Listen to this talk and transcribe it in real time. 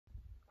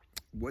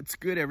What's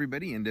good,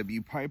 everybody?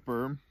 NW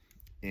Piper,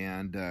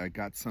 and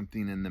got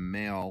something in the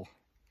mail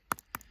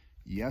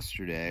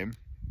yesterday,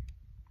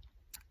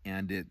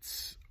 and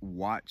it's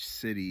Watch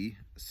City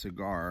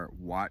cigar,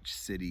 Watch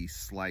City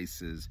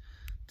Slices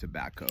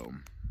tobacco.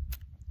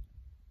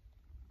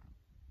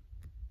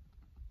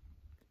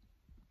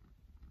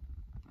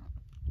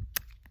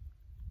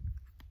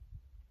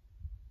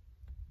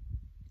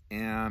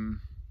 And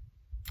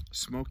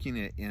smoking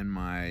it in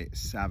my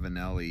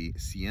Savinelli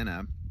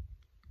Sienna,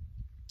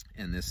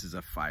 and this is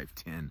a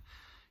 510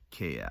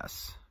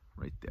 KS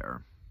right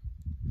there.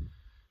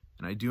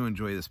 And I do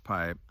enjoy this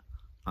pipe.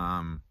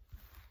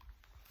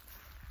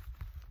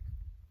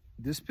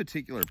 This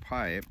particular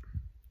pipe,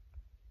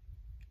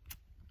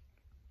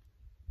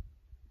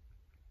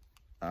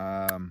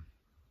 I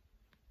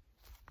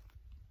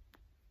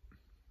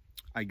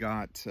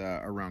got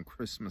around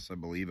Christmas, I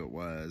believe it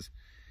was,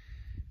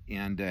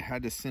 and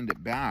had to send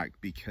it back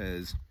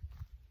because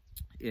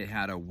it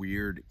had a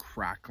weird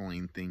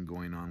crackling thing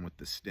going on with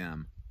the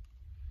stem.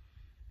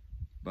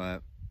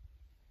 But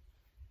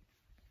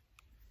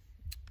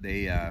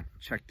they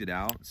checked it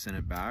out, sent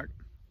it back,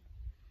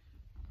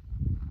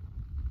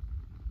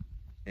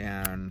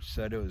 and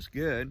said it was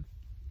good,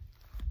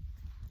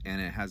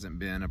 and it hasn't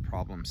been a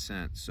problem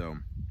since. So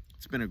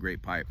it's been a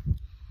great pipe.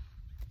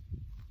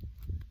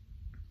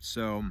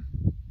 So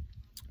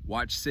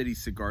Watch City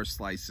cigar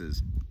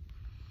slices.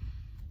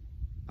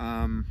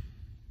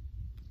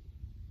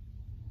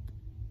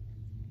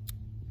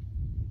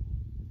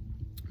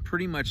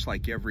 Pretty much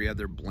like every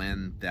other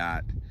blend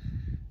that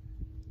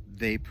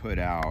they put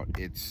out,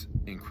 it's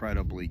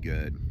incredibly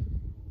good.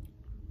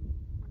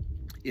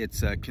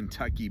 It's a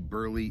Kentucky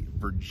Burley,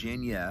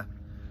 Virginia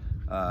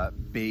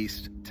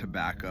based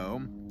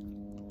tobacco,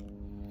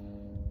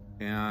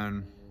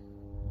 and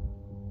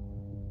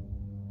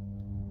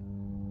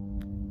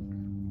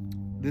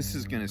this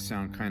is going to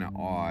sound kind of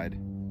odd,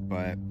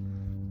 but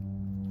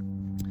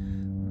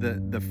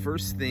the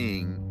first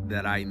thing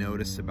that I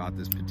noticed about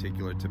this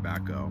particular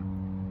tobacco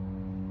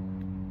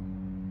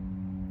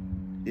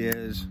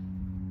is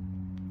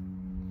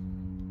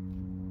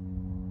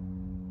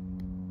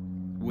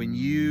when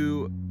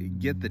you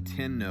get the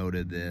tin note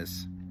of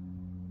this,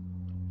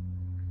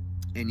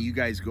 and you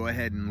guys go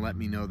ahead and let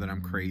me know that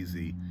I'm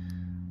crazy,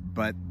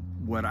 but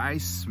what I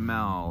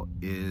smell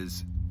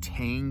is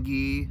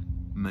tangy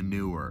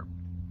manure.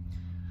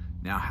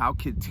 Now, how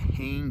could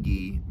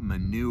tangy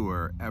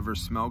manure ever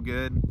smell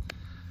good?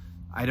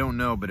 I don't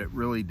know, but it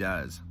really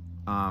does.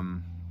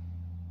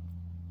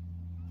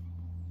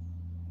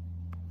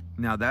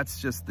 Now, that's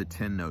just the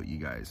tin note, you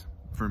guys,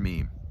 for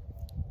me.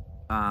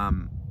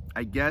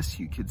 I guess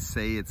you could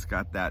say it's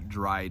got that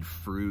dried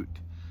fruit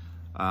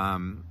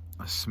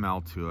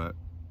smell to it.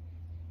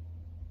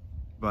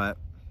 But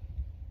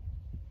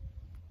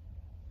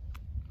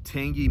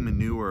tangy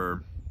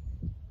manure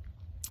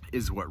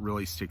is what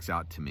really sticks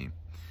out to me.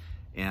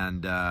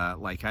 And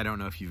like, I don't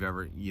know if you've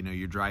ever,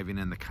 you're driving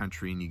in the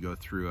country and you go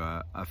through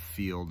a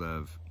field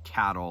of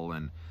cattle,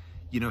 and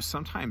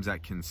sometimes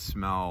that can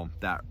smell,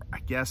 that, I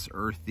guess,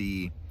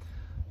 earthy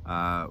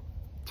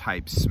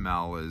type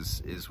smell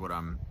is what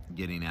I'm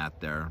getting at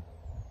there.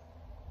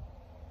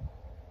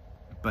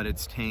 But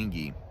it's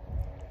tangy.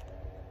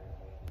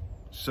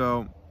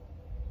 So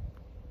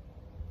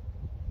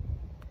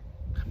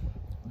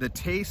the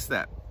taste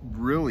that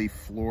really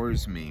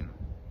floors me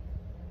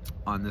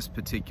on this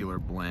particular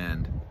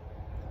blend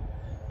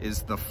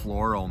is the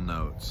floral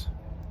notes.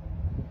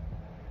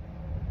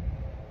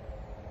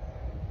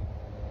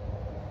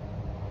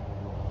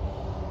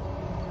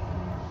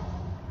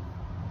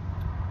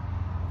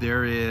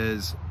 There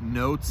is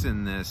notes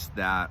in this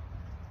that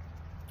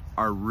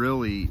are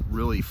really,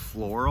 really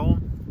floral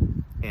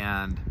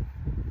and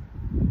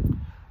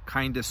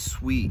kind of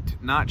sweet.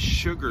 Not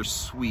sugar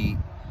sweet,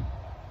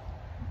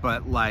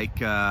 but like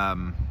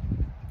kind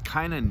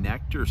of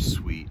nectar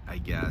sweet, I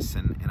guess.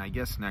 And I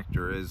guess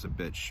nectar is a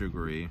bit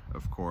sugary,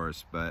 of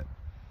course, but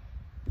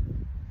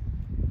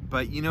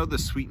the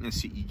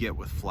sweetness that you get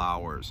with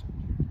flowers.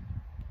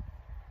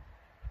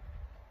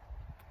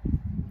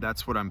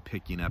 That's what I'm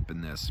picking up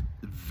in this.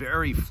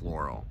 Very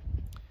floral.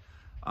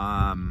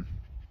 And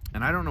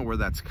I don't know where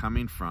that's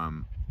coming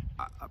from.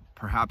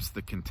 Perhaps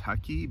the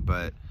Kentucky,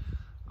 but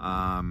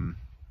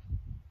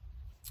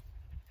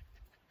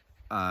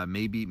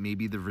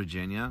maybe the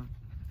Virginia.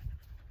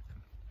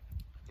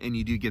 And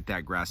you do get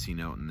that grassy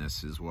note in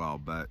this as well,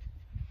 but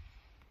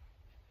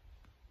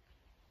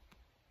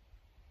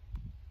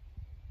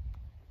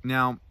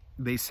now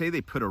they say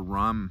they put a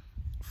rum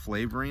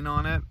flavoring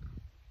on it,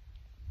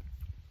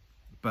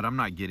 but I'm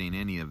not getting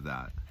any of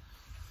that.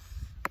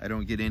 I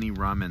don't get any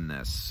rum in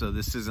this, so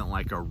this isn't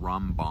like a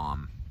rum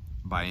bomb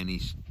by any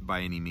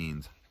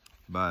means.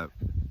 But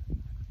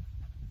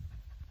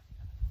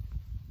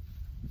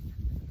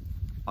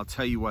I'll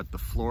tell you what, the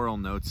floral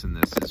notes in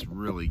this is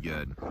really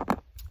good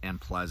and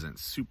pleasant,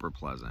 super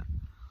pleasant.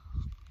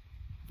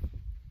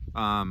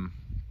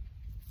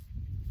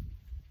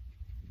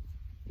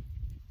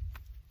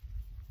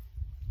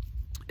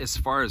 as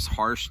far as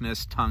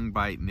harshness, tongue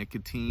bite,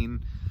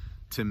 nicotine,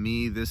 to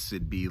me, this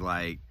would be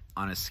like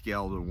on a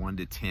scale of 1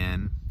 to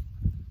 10.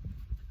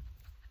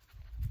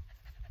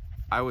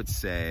 I would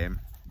say,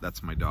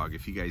 that's my dog.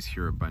 If you guys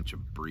hear a bunch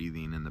of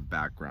breathing in the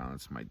background,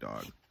 it's my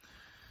dog.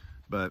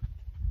 But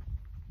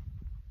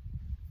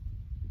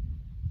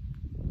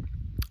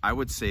I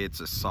would say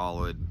it's a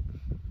solid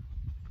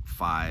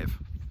 5.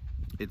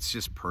 It's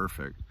just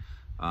perfect.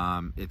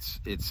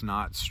 It's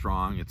not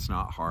strong, it's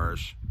not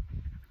harsh.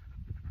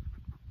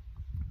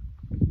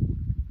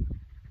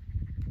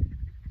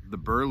 The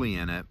burley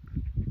in it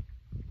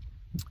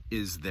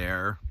is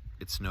there,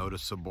 it's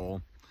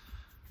noticeable,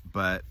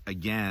 but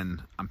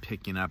again, I'm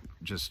picking up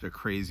just a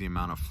crazy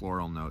amount of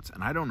floral notes,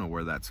 and I don't know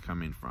where that's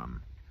coming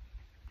from.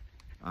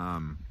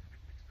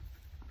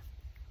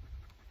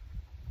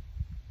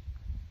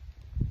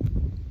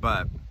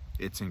 But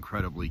it's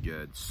incredibly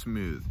good,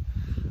 smooth.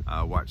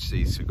 Watch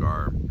City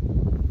cigar,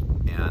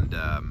 and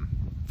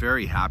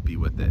very happy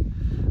with it.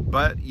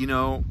 But you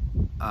know,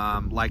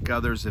 like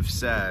others have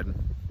said,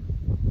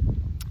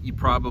 you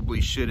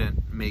probably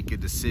shouldn't make a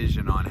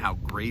decision on how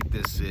great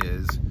this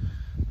is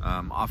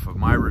off of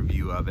my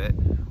review of it,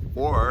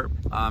 or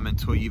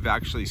until you've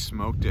actually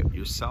smoked it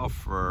yourself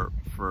for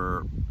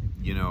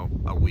you know,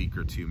 a week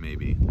or two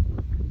maybe.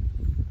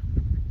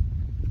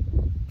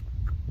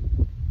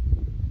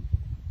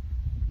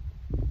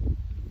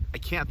 I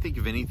can't think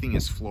of anything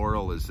as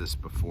floral as this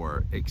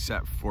before,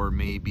 except for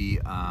maybe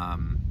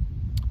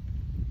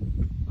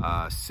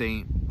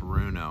St.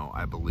 Bruno,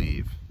 I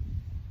believe,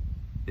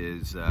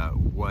 is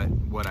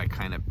what I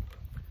kind of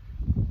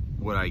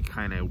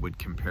would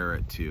compare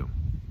it to.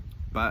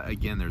 But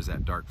again, there's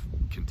that dark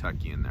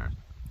Kentucky in there,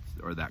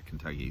 or that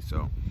Kentucky.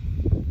 So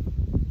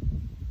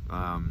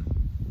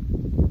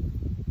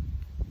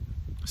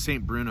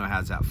St. Bruno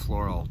has that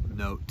floral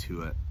note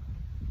to it,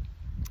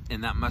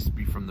 and that must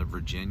be from the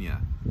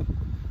Virginia,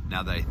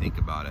 now that I think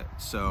about it.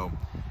 So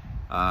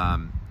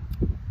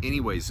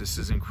anyways, this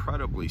is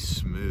incredibly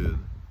smooth.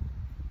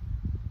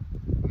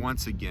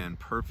 Once again,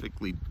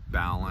 perfectly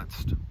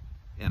balanced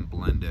and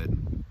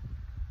blended.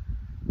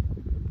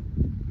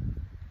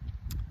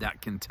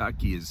 That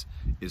Kentucky is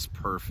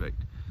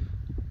perfect,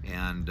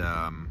 and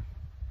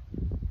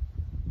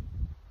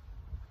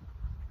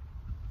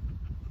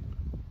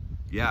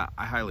yeah,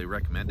 I highly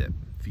recommend it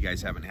if you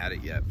guys haven't had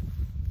it yet.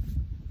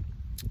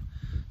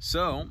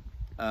 So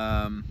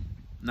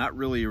not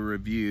really a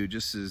review,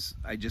 just as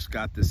I just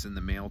got this in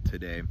the mail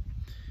today,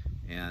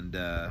 and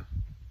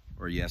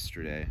or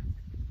yesterday,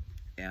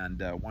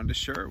 and wanted to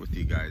share it with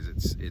you guys.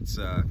 It's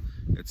a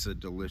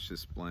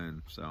delicious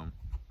blend. So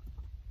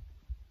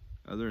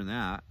other than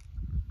that,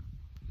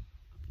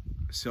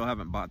 I still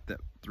haven't bought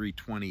that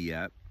 320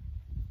 yet.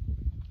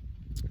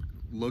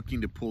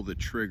 Looking to pull the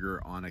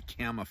trigger on a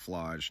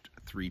camouflaged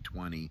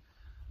 320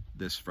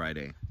 this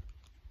Friday.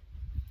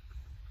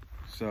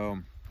 So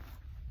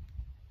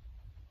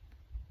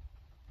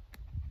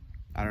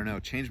I don't know,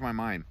 change my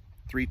mind.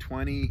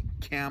 320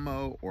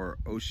 camo or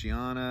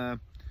Oceana,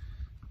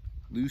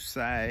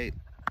 lucite,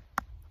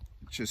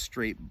 just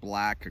straight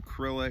black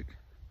acrylic.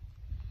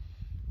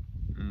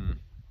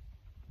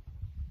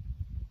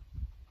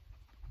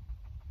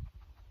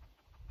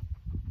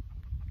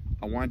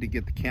 I wanted to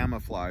get the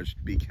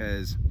camouflaged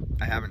because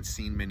I haven't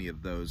seen many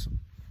of those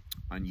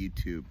on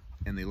YouTube,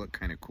 and they look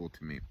kind of cool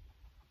to me.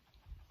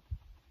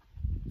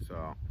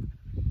 So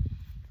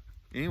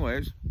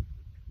anyways,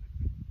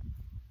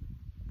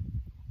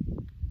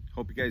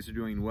 hope you guys are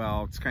doing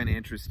well. It's kind of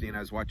interesting. I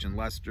was watching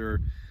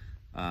Lester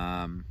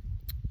and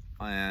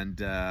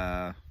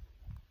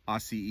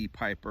Aussie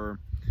E-Piper,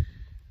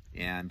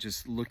 and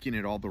just looking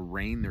at all the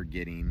rain they're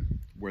getting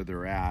where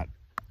they're at.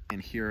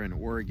 And here in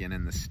Oregon,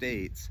 in the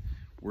States,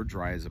 we're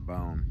dry as a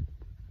bone.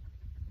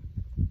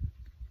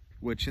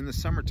 Which in the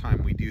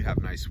summertime we do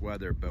have nice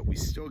weather, but we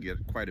still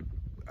get quite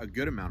a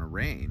good amount of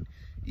rain,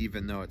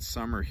 even though it's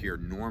summer here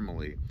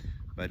normally.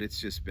 But it's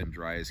just been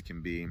dry as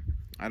can be.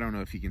 I don't know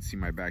if you can see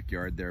my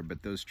backyard there,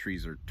 but those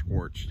trees are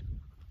torched.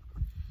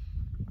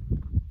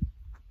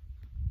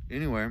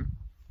 Anyway,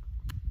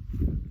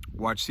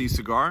 Watch City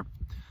Cigar,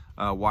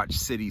 Watch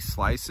City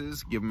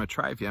Slices. Give them a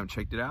try if you haven't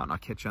checked it out, and I'll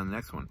catch you on the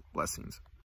next one. Blessings.